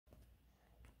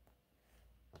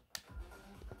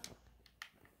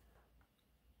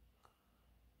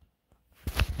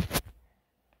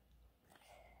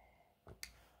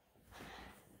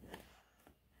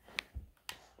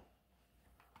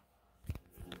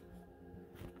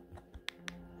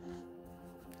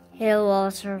He will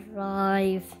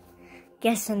survive.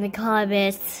 Guess in the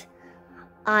comments.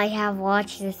 I have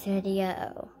watched this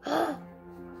video.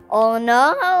 Oh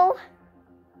no!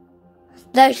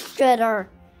 The shredder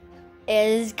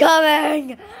is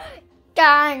coming!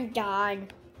 Dun dun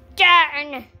dun!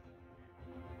 I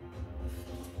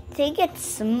think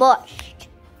it's smushed.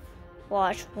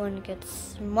 Watch one get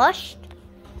smushed.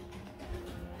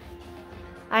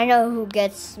 I know who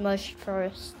gets smushed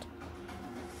first.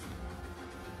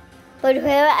 But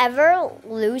whoever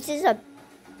loses a...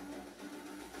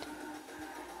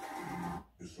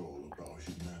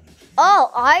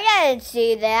 Oh, I didn't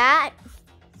see that.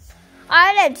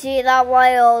 I didn't see that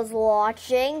while I was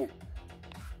watching.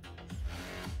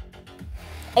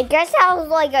 I guess that was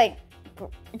like a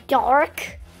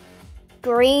dark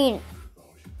green,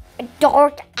 a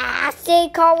dark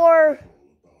acid color.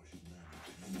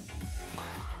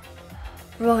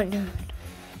 Run.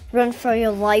 Run for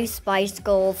your life,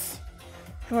 bicycles.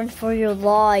 Run for your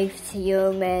lives,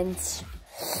 humans.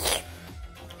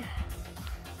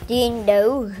 Do you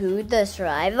know who the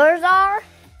drivers are?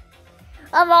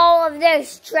 Of all of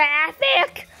this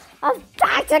traffic of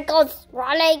bicycles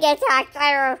running attack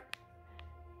there.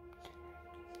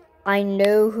 I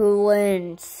know who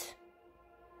wins.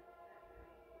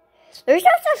 There's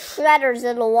just a shredders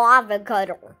and a lava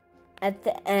cutter at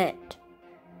the end.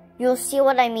 You'll see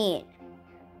what I mean.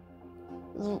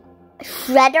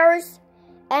 Shredders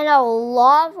and a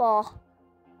lava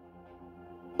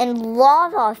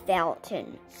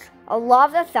fountain. A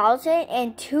lava fountain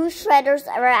and two shredders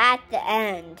are at the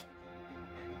end.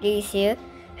 Do you see?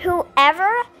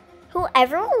 Whoever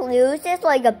loses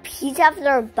like a piece of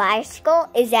their bicycle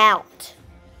is out.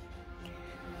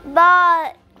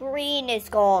 But green is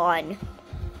gone.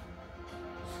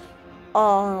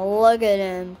 Oh, look at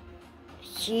him.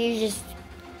 Do you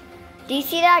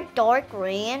see that dark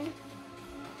green?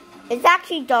 It's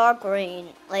actually dark green.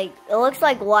 Like, it looks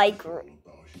like light green.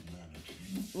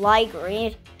 Light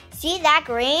green. See that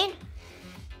green?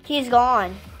 He's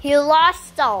gone. He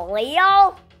lost to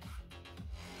Leo.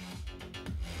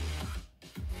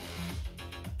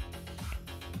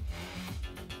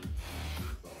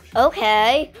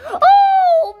 Okay.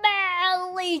 Oh,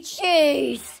 manly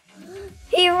cheese.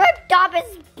 He ripped off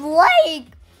his leg.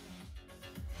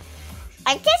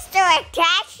 I guess they're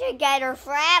attached together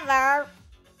forever.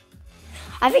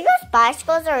 I think those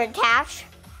bicycles are attached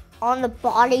on the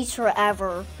bodies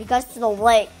forever because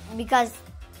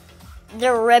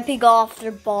they're ripping off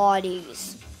their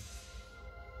bodies.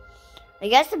 I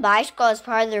guess the bicycle is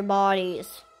part of their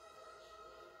bodies.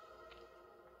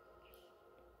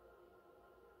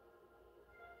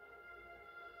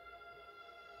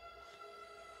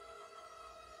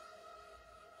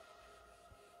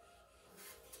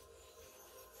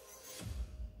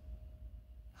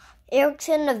 Eric's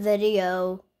in the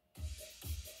video.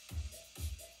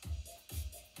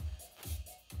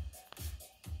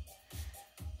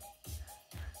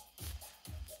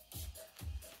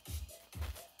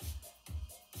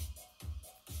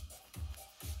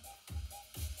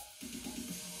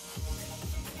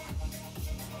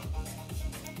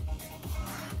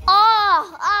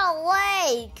 Oh,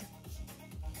 a lake.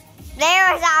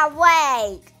 There is a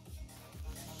lake.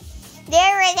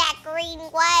 There is that green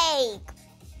lake.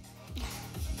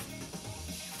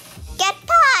 Get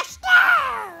pushed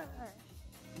down!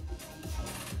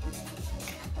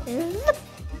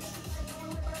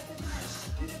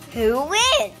 Who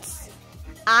wins?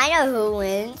 I know who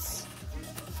wins.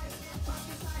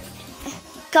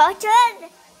 Go to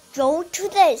the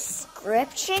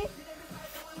description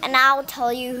and I'll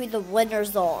tell you who the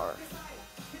winners are.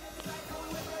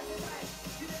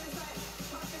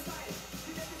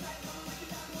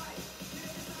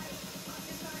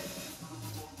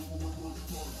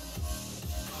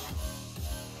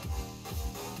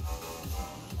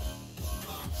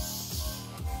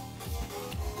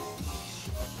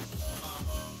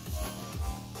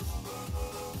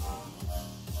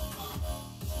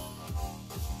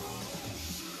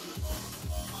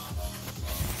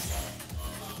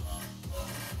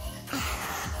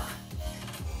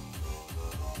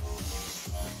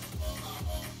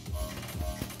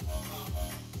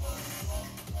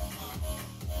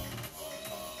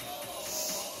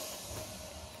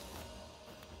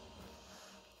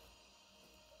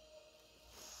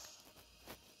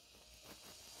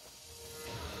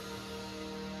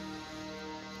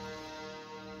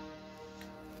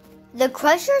 The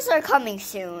crushers are coming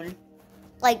soon.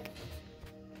 Like,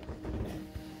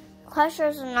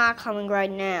 crushers are not coming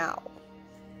right now.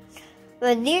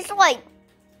 But these are like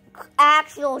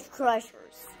actual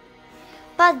crushers.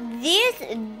 But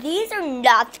these are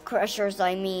not crushers,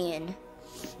 I mean.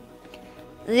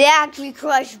 They actually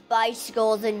crush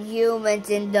bicycles and humans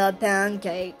into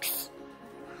pancakes.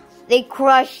 They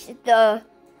crush the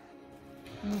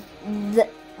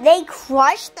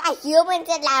humans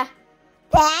into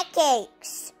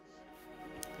pancakes.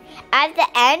 At the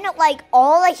end, like,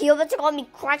 all the humans are going to be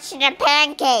crushed into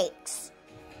pancakes.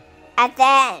 At the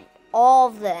end, all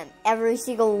of them, every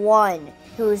single one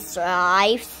who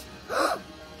survives.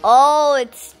 Oh,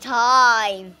 it's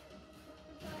time.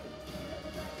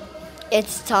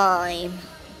 It's time.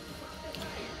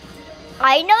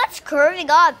 I know it's curving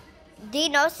up. Do you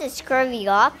notice it's curving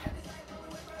up?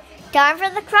 Time for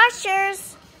the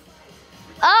crushers.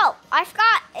 Oh, I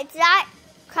forgot. It's not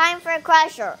time for a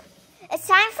crusher. It's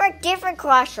time for different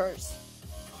crushers.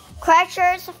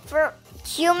 Crushers for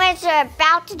humans that are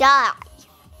about to die.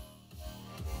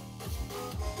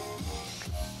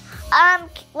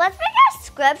 Let's make a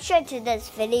description to this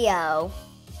video.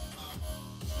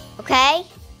 Okay?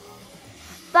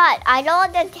 But I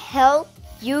don't want to tell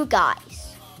you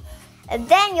guys. And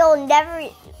then you'll never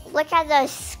look at the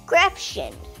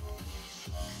description.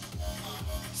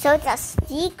 So it's a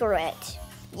secret.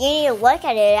 You need to look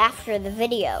at it after the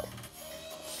video.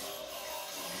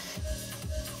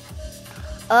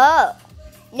 Oh,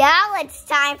 now it's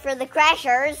time for the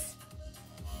crushers.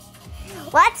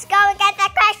 Let's go and get the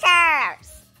crushers.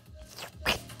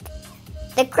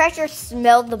 The crushers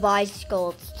smelled the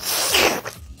bicycles.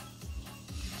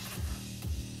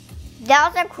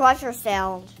 That was a crusher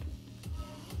sound.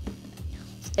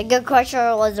 The good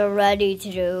crusher was ready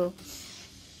to do.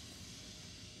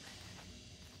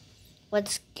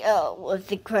 Let's go with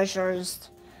the crushers.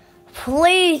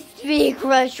 Please be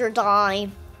crusher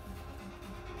time.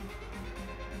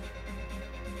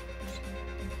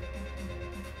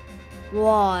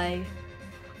 Why?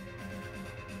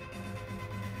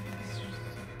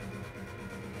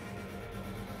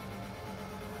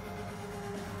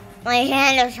 My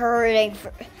hand is hurting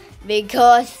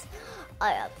because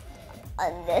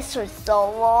this was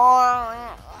so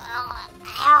long.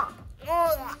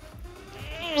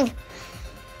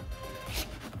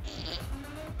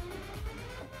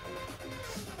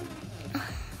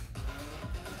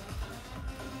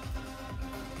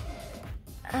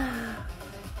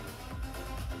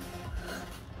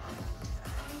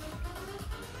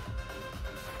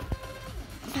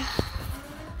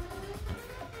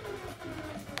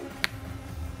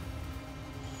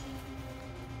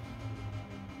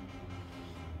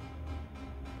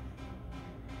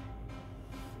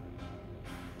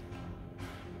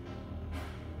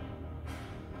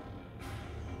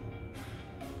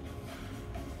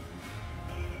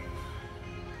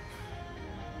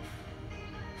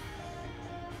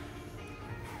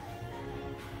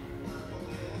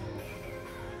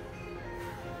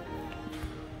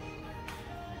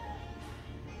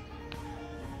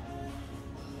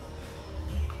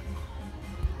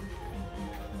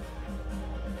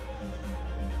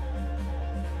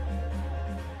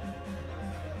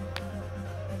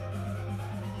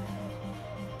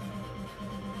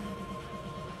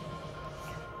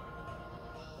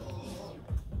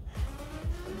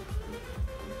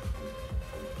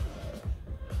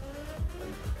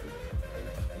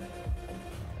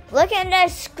 Look at the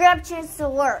descriptions to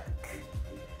look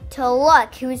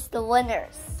who's the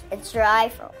winners. It's your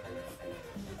iPhone.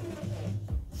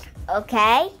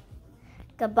 Okay?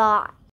 Goodbye.